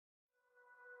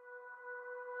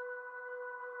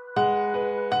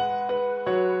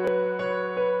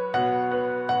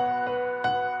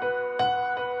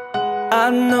I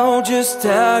know just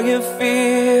how you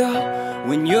feel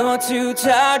when you're too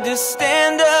tired to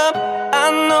stand up. I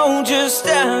know just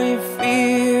how you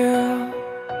feel.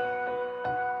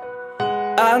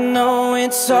 I know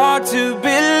it's hard to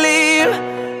believe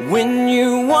when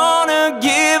you wanna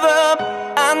give up.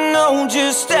 I know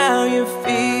just how you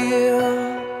feel.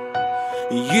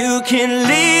 You can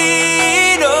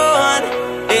lean on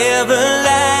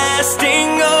everlasting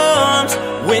arms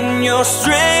when your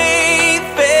strength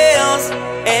fails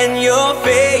and your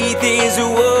faith is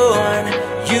worn.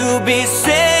 You'll be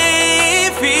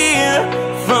safe here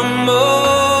from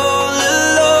all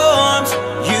alarms.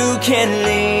 You can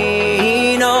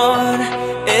lean on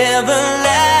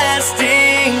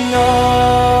everlasting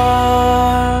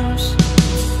arms.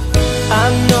 I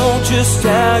know just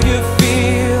how you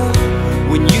feel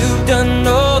when you've done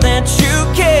all that you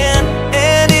can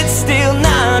and it's still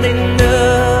not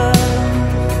enough.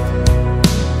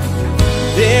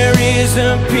 There is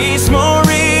a peace more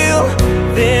real.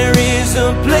 There is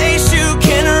a place you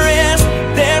can rest.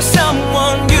 There's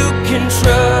someone you can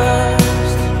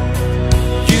trust.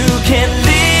 You can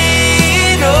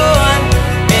lean on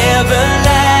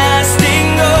everlasting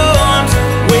arms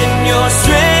when your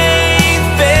strength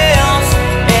fails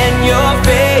and your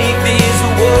faith is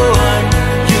worn.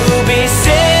 You'll be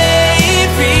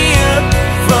safe here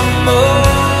from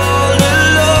all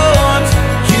alarms.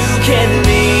 You can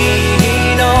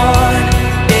lean on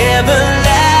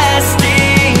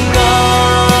everlasting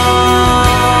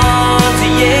arms,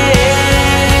 yeah.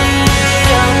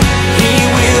 He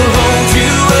will hold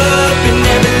you up and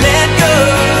never let go.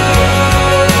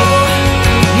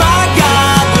 My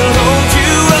God will hold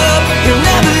you up, he'll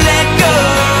never let go.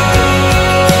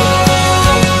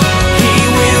 He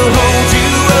will hold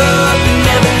you up and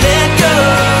never let go.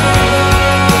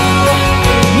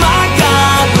 My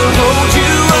God will hold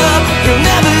you up, he'll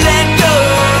never let go.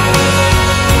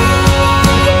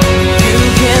 You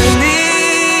can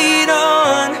lean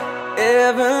on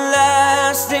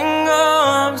everlasting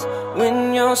arms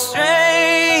when your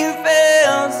strength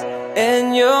fails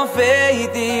and your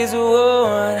faith is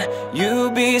worn.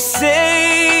 You'll be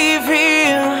safe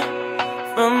here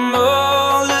from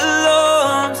all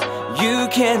alarms. You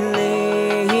can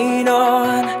lean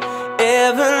on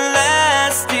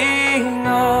everlasting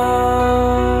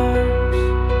arms.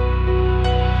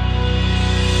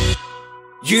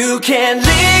 You can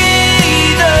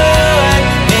lean on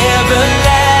everlasting